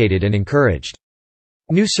demarcated and encouraged.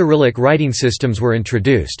 New Cyrillic writing systems were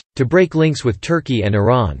introduced, to break links with Turkey and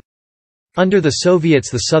Iran. Under the Soviets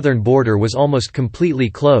the southern border was almost completely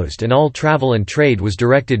closed and all travel and trade was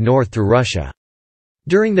directed north through Russia.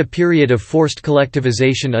 During the period of forced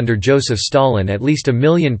collectivization under Joseph Stalin at least 1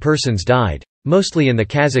 million persons died, mostly in the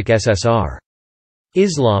Kazakh SSR.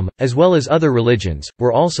 Islam, as well as other religions,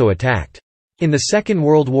 were also attacked. In the Second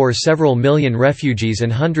World War several million refugees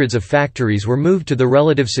and hundreds of factories were moved to the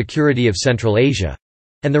relative security of Central Asia,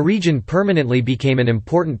 and the region permanently became an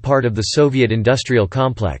important part of the Soviet industrial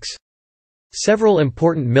complex. Several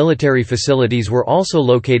important military facilities were also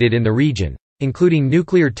located in the region, including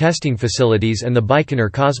nuclear testing facilities and the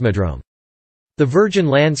Baikonur Cosmodrome. The Virgin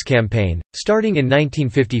Lands Campaign, starting in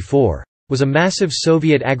 1954, was a massive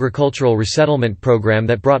Soviet agricultural resettlement program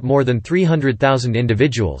that brought more than 300,000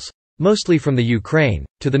 individuals, mostly from the Ukraine,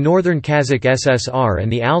 to the northern Kazakh SSR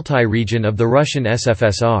and the Altai region of the Russian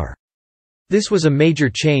SFSR. This was a major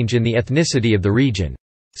change in the ethnicity of the region.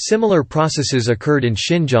 Similar processes occurred in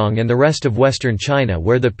Xinjiang and the rest of western China,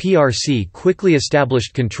 where the PRC quickly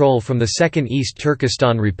established control from the Second East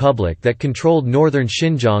Turkestan Republic that controlled northern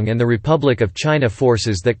Xinjiang and the Republic of China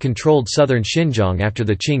forces that controlled southern Xinjiang after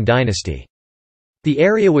the Qing dynasty. The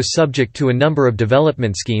area was subject to a number of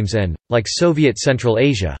development schemes and, like Soviet Central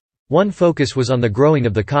Asia, one focus was on the growing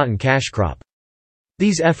of the cotton cash crop.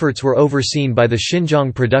 These efforts were overseen by the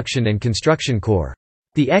Xinjiang Production and Construction Corps.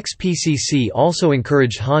 The ex-PCC also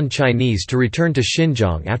encouraged Han Chinese to return to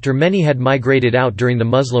Xinjiang after many had migrated out during the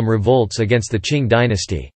Muslim revolts against the Qing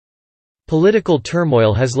dynasty. Political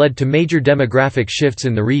turmoil has led to major demographic shifts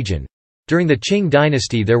in the region. During the Qing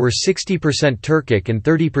dynasty there were 60% Turkic and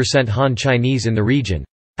 30% Han Chinese in the region.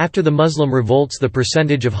 After the Muslim revolts the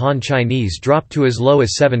percentage of Han Chinese dropped to as low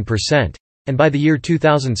as 7%, and by the year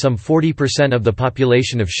 2000 some 40% of the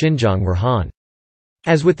population of Xinjiang were Han.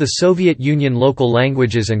 As with the Soviet Union, local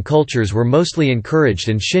languages and cultures were mostly encouraged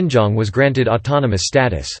and Xinjiang was granted autonomous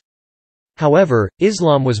status. However,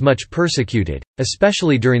 Islam was much persecuted,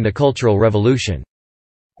 especially during the Cultural Revolution.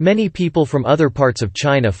 Many people from other parts of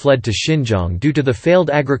China fled to Xinjiang due to the failed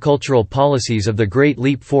agricultural policies of the Great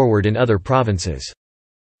Leap Forward in other provinces.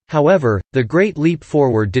 However, the Great Leap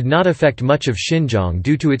Forward did not affect much of Xinjiang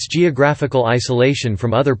due to its geographical isolation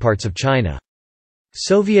from other parts of China.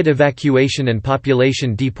 Soviet evacuation and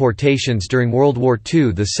population deportations during World War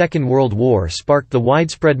II. The Second World War sparked the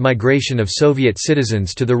widespread migration of Soviet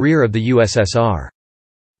citizens to the rear of the USSR.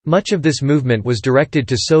 Much of this movement was directed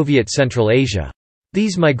to Soviet Central Asia.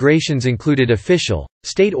 These migrations included official,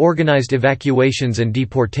 state-organized evacuations and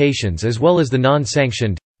deportations as well as the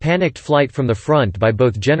non-sanctioned, panicked flight from the front by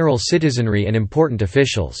both general citizenry and important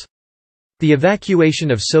officials. The evacuation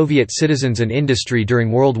of Soviet citizens and industry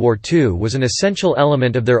during World War II was an essential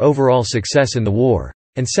element of their overall success in the war,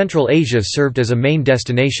 and Central Asia served as a main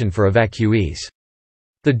destination for evacuees.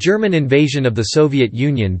 The German invasion of the Soviet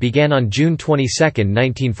Union began on June 22,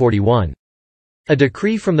 1941. A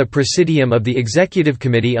decree from the Presidium of the Executive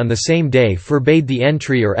Committee on the same day forbade the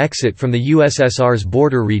entry or exit from the USSR's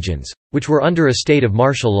border regions, which were under a state of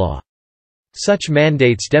martial law. Such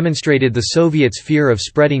mandates demonstrated the Soviets' fear of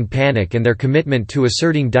spreading panic and their commitment to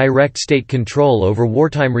asserting direct state control over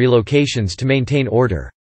wartime relocations to maintain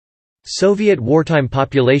order. Soviet wartime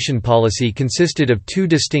population policy consisted of two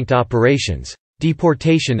distinct operations: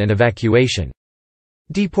 deportation and evacuation.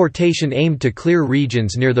 Deportation aimed to clear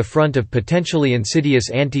regions near the front of potentially insidious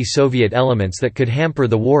anti-Soviet elements that could hamper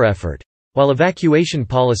the war effort, while evacuation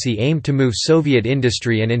policy aimed to move Soviet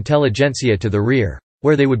industry and intelligentsia to the rear,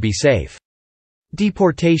 where they would be safe.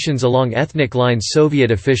 Deportations along ethnic lines.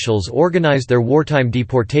 Soviet officials organized their wartime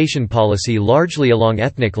deportation policy largely along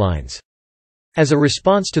ethnic lines. As a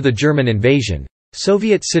response to the German invasion,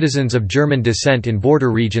 Soviet citizens of German descent in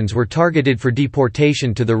border regions were targeted for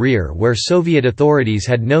deportation to the rear, where Soviet authorities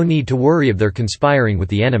had no need to worry of their conspiring with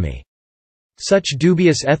the enemy. Such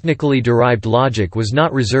dubious ethnically derived logic was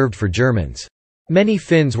not reserved for Germans. Many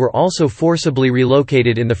Finns were also forcibly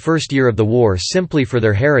relocated in the first year of the war simply for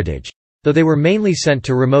their heritage, though they were mainly sent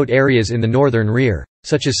to remote areas in the northern rear,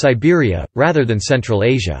 such as Siberia, rather than Central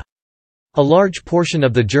Asia. A large portion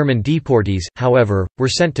of the German deportees, however, were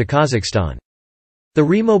sent to Kazakhstan. The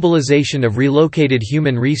remobilization of relocated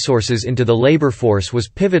human resources into the labor force was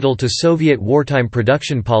pivotal to Soviet wartime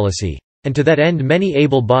production policy, and to that end many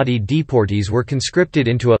able-bodied deportees were conscripted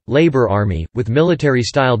into a labor army, with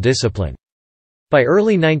military-style discipline. By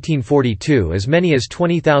early 1942 as many as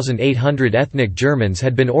 20,800 ethnic Germans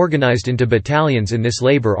had been organized into battalions in this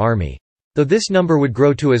labor army, though this number would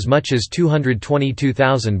grow to as much as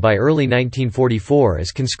 222,000 by early 1944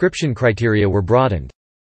 as conscription criteria were broadened.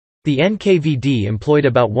 The NKVD employed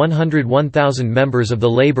about 101,000 members of the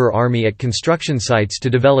labor army at construction sites to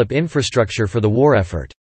develop infrastructure for the war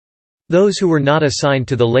effort. Those who were not assigned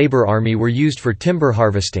to the labor army were used for timber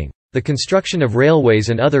harvesting, the construction of railways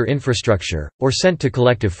and other infrastructure, or sent to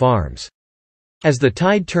collective farms. As the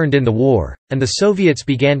tide turned in the war, and the Soviets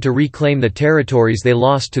began to reclaim the territories they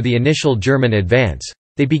lost to the initial German advance,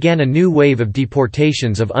 they began a new wave of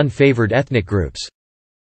deportations of unfavored ethnic groups.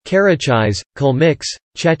 Karachais, Kalmyks,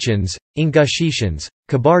 Chechens, Ingushetans,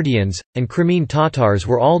 Kabardians, and Crimean Tatars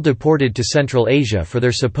were all deported to Central Asia for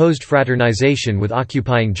their supposed fraternization with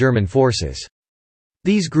occupying German forces.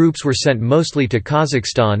 These groups were sent mostly to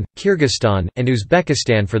Kazakhstan, Kyrgyzstan, and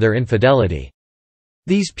Uzbekistan for their infidelity.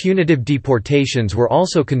 These punitive deportations were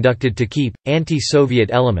also conducted to keep anti-Soviet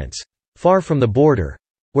elements far from the border,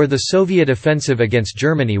 where the Soviet offensive against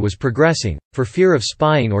Germany was progressing, for fear of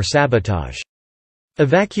spying or sabotage.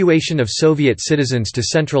 Evacuation of Soviet citizens to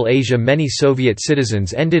Central Asia. Many Soviet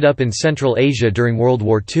citizens ended up in Central Asia during World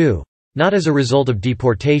War II, not as a result of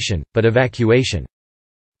deportation, but evacuation.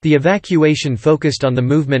 The evacuation focused on the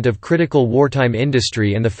movement of critical wartime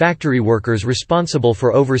industry and the factory workers responsible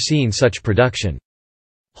for overseeing such production.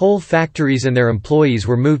 Whole factories and their employees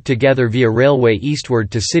were moved together via railway eastward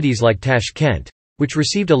to cities like Tashkent, which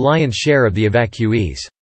received a lion's share of the evacuees.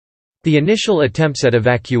 The initial attempts at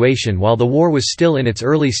evacuation while the war was still in its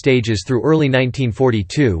early stages through early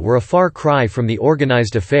 1942 were a far cry from the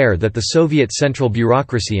organized affair that the Soviet central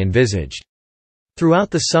bureaucracy envisaged. Throughout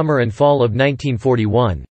the summer and fall of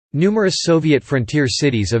 1941, numerous Soviet frontier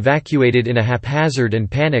cities evacuated in a haphazard and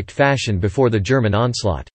panicked fashion before the German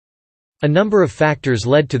onslaught. A number of factors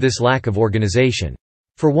led to this lack of organization.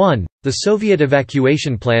 For one, the Soviet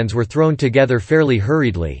evacuation plans were thrown together fairly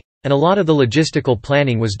hurriedly, and a lot of the logistical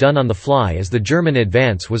planning was done on the fly as the German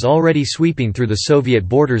advance was already sweeping through the Soviet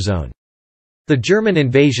border zone. The German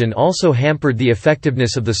invasion also hampered the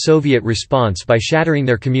effectiveness of the Soviet response by shattering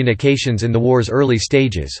their communications in the war's early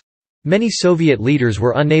stages. Many Soviet leaders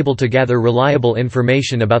were unable to gather reliable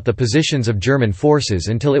information about the positions of German forces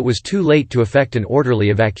until it was too late to effect an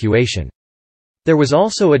orderly evacuation. There was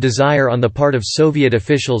also a desire on the part of Soviet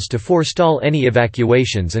officials to forestall any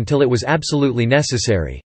evacuations until it was absolutely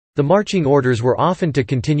necessary. The marching orders were often to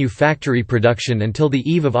continue factory production until the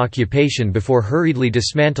eve of occupation before hurriedly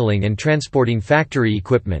dismantling and transporting factory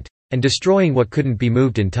equipment, and destroying what couldn't be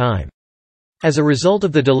moved in time. As a result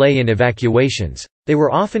of the delay in evacuations, they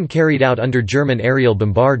were often carried out under German aerial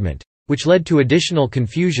bombardment, which led to additional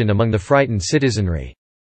confusion among the frightened citizenry.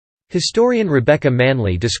 Historian Rebecca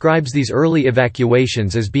Manley describes these early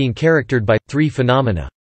evacuations as being characterized by three phenomena: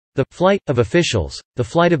 the flight of officials, the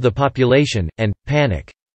flight of the population, and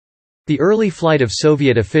panic. The early flight of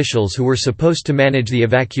Soviet officials who were supposed to manage the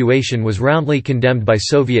evacuation was roundly condemned by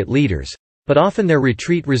Soviet leaders, but often their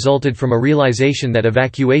retreat resulted from a realization that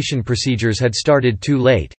evacuation procedures had started too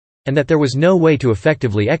late, and that there was no way to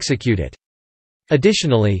effectively execute it.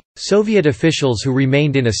 Additionally, Soviet officials who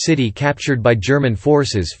remained in a city captured by German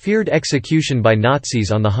forces feared execution by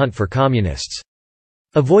Nazis on the hunt for communists.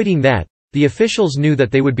 Avoiding that, the officials knew that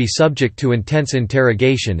they would be subject to intense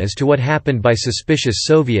interrogation as to what happened by suspicious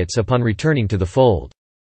Soviets upon returning to the fold.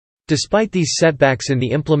 Despite these setbacks in the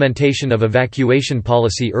implementation of evacuation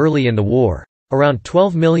policy early in the war, around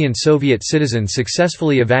 12 million Soviet citizens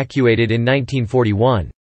successfully evacuated in 1941,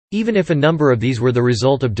 even if a number of these were the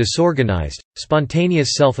result of disorganized,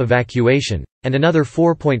 spontaneous self-evacuation, and another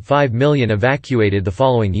 4.5 million evacuated the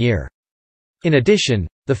following year. In addition,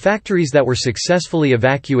 the factories that were successfully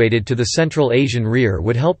evacuated to the Central Asian rear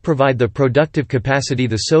would help provide the productive capacity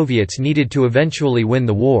the Soviets needed to eventually win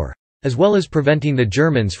the war, as well as preventing the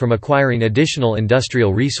Germans from acquiring additional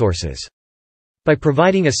industrial resources. By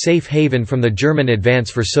providing a safe haven from the German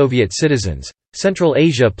advance for Soviet citizens, Central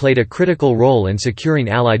Asia played a critical role in securing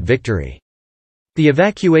Allied victory. The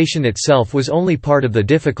evacuation itself was only part of the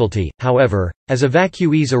difficulty, however, as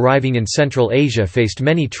evacuees arriving in Central Asia faced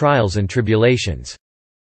many trials and tribulations.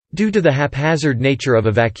 Due to the haphazard nature of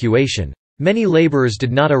evacuation, many laborers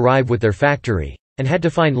did not arrive with their factory, and had to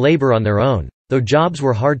find labor on their own, though jobs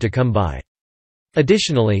were hard to come by.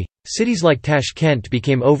 Additionally, cities like Tashkent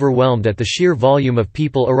became overwhelmed at the sheer volume of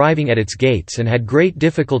people arriving at its gates and had great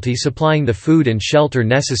difficulty supplying the food and shelter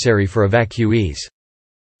necessary for evacuees.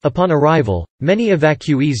 Upon arrival, many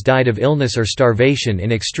evacuees died of illness or starvation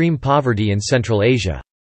in extreme poverty in Central Asia.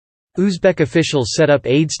 Uzbek officials set up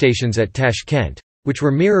aid stations at Tashkent, which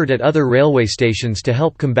were mirrored at other railway stations to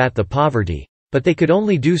help combat the poverty, but they could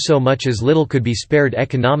only do so much as little could be spared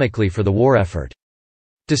economically for the war effort.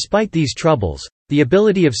 Despite these troubles, the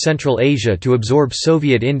ability of Central Asia to absorb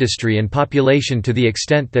Soviet industry and population to the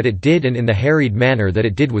extent that it did and in the harried manner that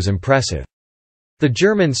it did was impressive. The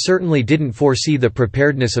Germans certainly didn't foresee the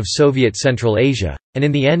preparedness of Soviet Central Asia, and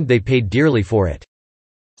in the end they paid dearly for it.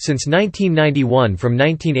 Since 1991, from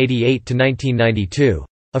 1988 to 1992,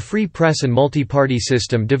 a free press and multi-party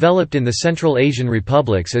system developed in the Central Asian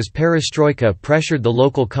republics as perestroika pressured the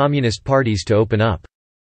local communist parties to open up.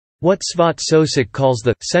 What Svat Sosik calls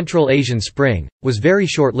the Central Asian Spring was very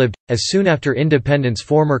short-lived, as soon after independence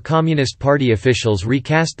former Communist Party officials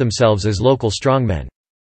recast themselves as local strongmen.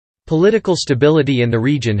 Political stability in the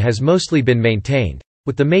region has mostly been maintained,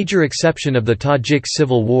 with the major exception of the Tajik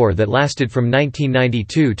civil war that lasted from 1992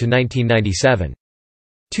 to 1997.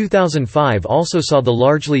 2005 also saw the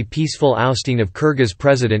largely peaceful ousting of Kyrgyz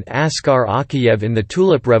President Askar Akayev in the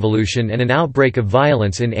Tulip Revolution and an outbreak of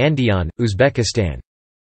violence in Andijan, Uzbekistan.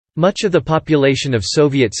 Much of the population of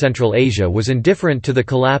Soviet Central Asia was indifferent to the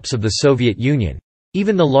collapse of the Soviet Union,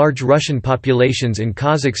 even the large Russian populations in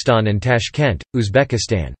Kazakhstan and Tashkent,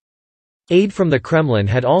 Uzbekistan. Aid from the Kremlin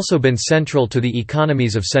had also been central to the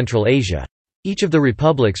economies of Central Asia, each of the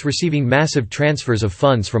republics receiving massive transfers of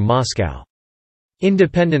funds from Moscow.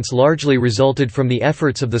 Independence largely resulted from the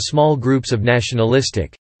efforts of the small groups of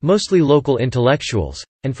nationalistic, mostly local intellectuals,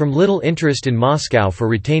 and from little interest in Moscow for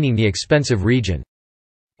retaining the expensive region.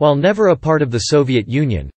 While never a part of the Soviet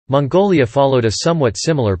Union, Mongolia followed a somewhat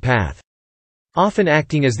similar path. Often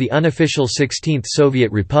acting as the unofficial 16th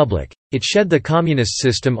Soviet Republic, it shed the communist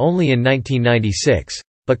system only in 1996,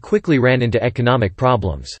 but quickly ran into economic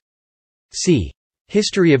problems. See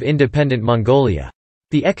History of Independent Mongolia.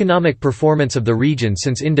 The economic performance of the region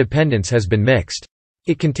since independence has been mixed.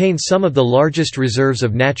 It contains some of the largest reserves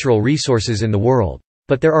of natural resources in the world,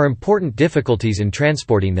 but there are important difficulties in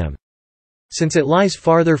transporting them. Since it lies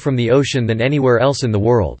farther from the ocean than anywhere else in the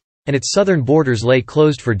world, and its southern borders lay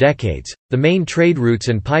closed for decades, the main trade routes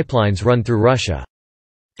and pipelines run through Russia.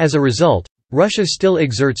 As a result, Russia still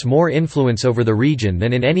exerts more influence over the region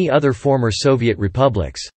than in any other former Soviet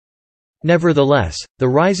republics. Nevertheless, the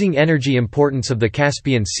rising energy importance of the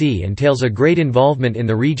Caspian Sea entails a great involvement in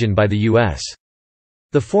the region by the U.S.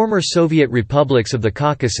 The former Soviet republics of the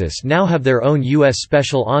Caucasus now have their own U.S.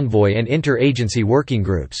 Special Envoy and inter-agency working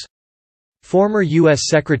groups. Former U.S.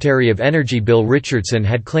 Secretary of Energy Bill Richardson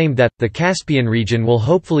had claimed that, the Caspian region will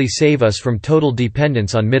hopefully save us from total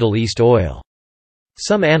dependence on Middle East oil.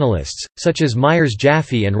 Some analysts, such as Myers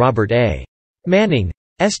Jaffe and Robert A. Manning,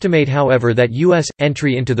 estimate however that U.S.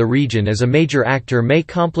 entry into the region as a major actor may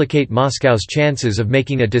complicate Moscow's chances of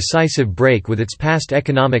making a decisive break with its past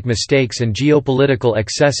economic mistakes and geopolitical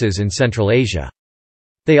excesses in Central Asia.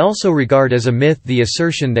 They also regard as a myth the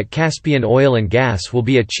assertion that Caspian oil and gas will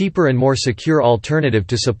be a cheaper and more secure alternative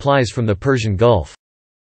to supplies from the Persian Gulf.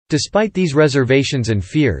 Despite these reservations and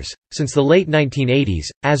fears, since the late 1980s,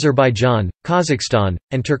 Azerbaijan, Kazakhstan,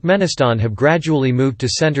 and Turkmenistan have gradually moved to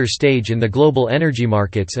center stage in the global energy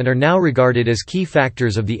markets and are now regarded as key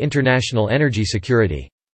factors of the international energy security.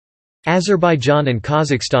 Azerbaijan and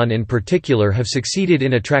Kazakhstan in particular have succeeded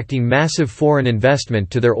in attracting massive foreign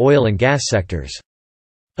investment to their oil and gas sectors.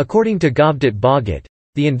 According to Govdet Bogut,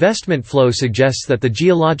 the investment flow suggests that the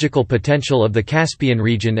geological potential of the Caspian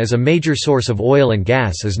region as a major source of oil and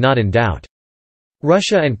gas is not in doubt.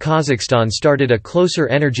 Russia and Kazakhstan started a closer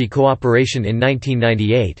energy cooperation in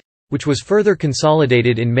 1998, which was further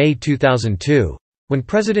consolidated in May 2002, when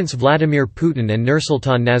Presidents Vladimir Putin and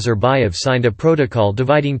Nursultan Nazarbayev signed a protocol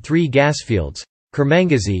dividing three gas fields,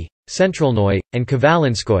 Kermangazi, Centralnoy, and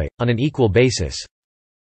Kavalinskoy, on an equal basis.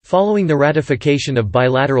 Following the ratification of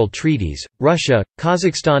bilateral treaties, Russia,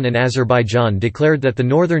 Kazakhstan and Azerbaijan declared that the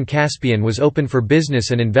northern Caspian was open for business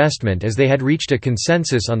and investment as they had reached a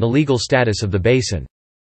consensus on the legal status of the basin.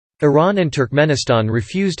 Iran and Turkmenistan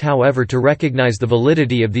refused however to recognize the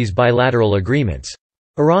validity of these bilateral agreements.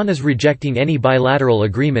 Iran is rejecting any bilateral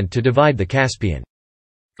agreement to divide the Caspian.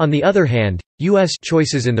 On the other hand, U.S.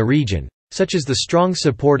 choices in the region, such as the strong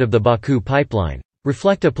support of the Baku pipeline,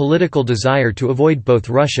 reflect a political desire to avoid both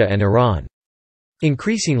Russia and Iran.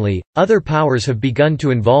 Increasingly, other powers have begun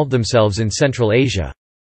to involve themselves in Central Asia.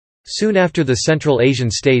 Soon after the Central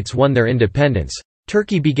Asian states won their independence,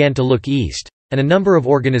 Turkey began to look east, and a number of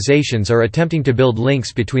organizations are attempting to build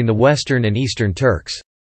links between the Western and Eastern Turks.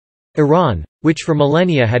 Iran, which for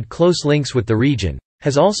millennia had close links with the region,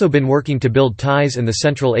 has also been working to build ties, and the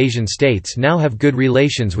Central Asian states now have good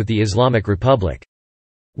relations with the Islamic Republic.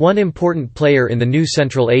 One important player in the new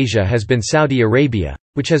Central Asia has been Saudi Arabia,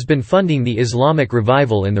 which has been funding the Islamic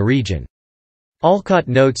revival in the region. Alcott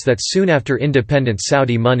notes that soon after independence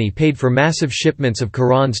Saudi money paid for massive shipments of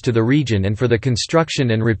Qur'ans to the region and for the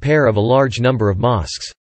construction and repair of a large number of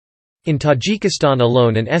mosques. In Tajikistan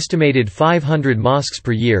alone an estimated 500 mosques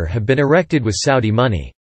per year have been erected with Saudi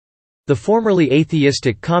money. The formerly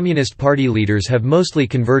atheistic Communist Party leaders have mostly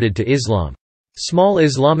converted to Islam. Small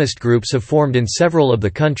Islamist groups have formed in several of the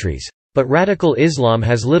countries, but radical Islam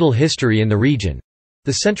has little history in the region.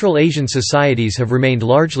 The Central Asian societies have remained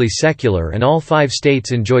largely secular and all 5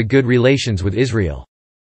 states enjoy good relations with Israel.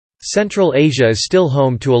 Central Asia is still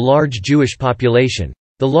home to a large Jewish population,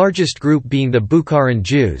 the largest group being the Bukharan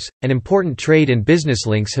Jews, and important trade and business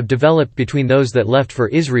links have developed between those that left for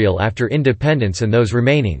Israel after independence and those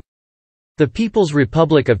remaining. The People's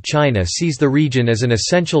Republic of China sees the region as an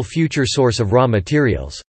essential future source of raw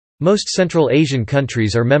materials. Most Central Asian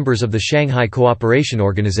countries are members of the Shanghai Cooperation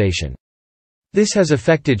Organization. This has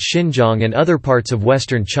affected Xinjiang and other parts of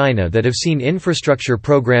western China that have seen infrastructure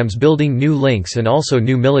programs building new links and also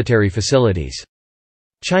new military facilities.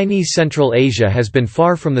 Chinese Central Asia has been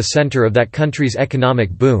far from the center of that country's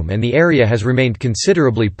economic boom, and the area has remained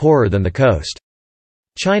considerably poorer than the coast.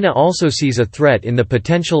 China also sees a threat in the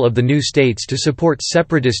potential of the new states to support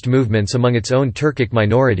separatist movements among its own Turkic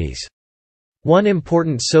minorities. One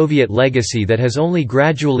important Soviet legacy that has only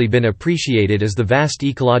gradually been appreciated is the vast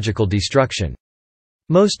ecological destruction.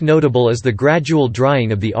 Most notable is the gradual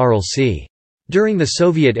drying of the Aral Sea. During the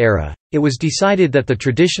Soviet era, it was decided that the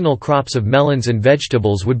traditional crops of melons and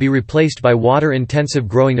vegetables would be replaced by water-intensive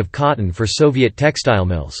growing of cotton for Soviet textile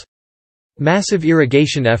mills. Massive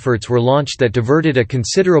irrigation efforts were launched that diverted a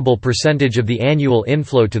considerable percentage of the annual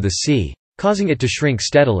inflow to the sea, causing it to shrink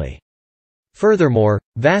steadily. Furthermore,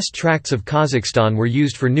 vast tracts of Kazakhstan were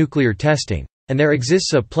used for nuclear testing, and there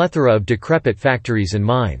exists a plethora of decrepit factories and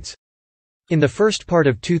mines. In the first part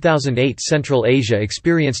of 2008, Central Asia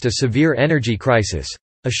experienced a severe energy crisis,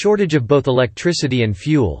 a shortage of both electricity and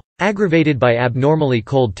fuel, aggravated by abnormally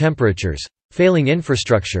cold temperatures, failing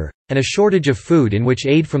infrastructure, and a shortage of food, in which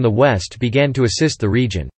aid from the West began to assist the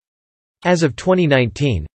region. As of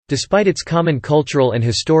 2019, despite its common cultural and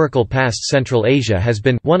historical past, Central Asia has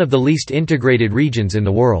been one of the least integrated regions in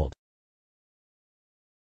the world.